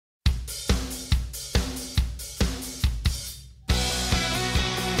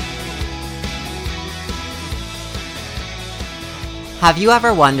Have you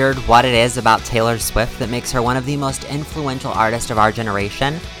ever wondered what it is about Taylor Swift that makes her one of the most influential artists of our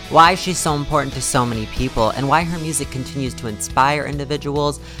generation? Why she's so important to so many people, and why her music continues to inspire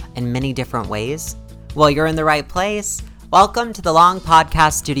individuals in many different ways? Well, you're in the right place. Welcome to the Long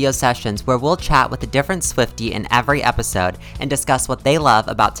Podcast Studio Sessions, where we'll chat with a different Swiftie in every episode and discuss what they love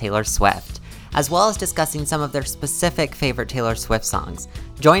about Taylor Swift, as well as discussing some of their specific favorite Taylor Swift songs.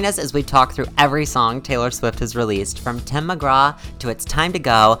 Join us as we talk through every song Taylor Swift has released, from Tim McGraw to It's Time to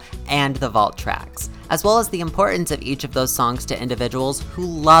Go and the Vault tracks, as well as the importance of each of those songs to individuals who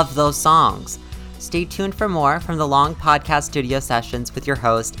love those songs. Stay tuned for more from the Long Podcast Studio Sessions with your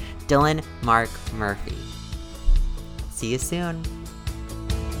host, Dylan Mark Murphy. See you soon.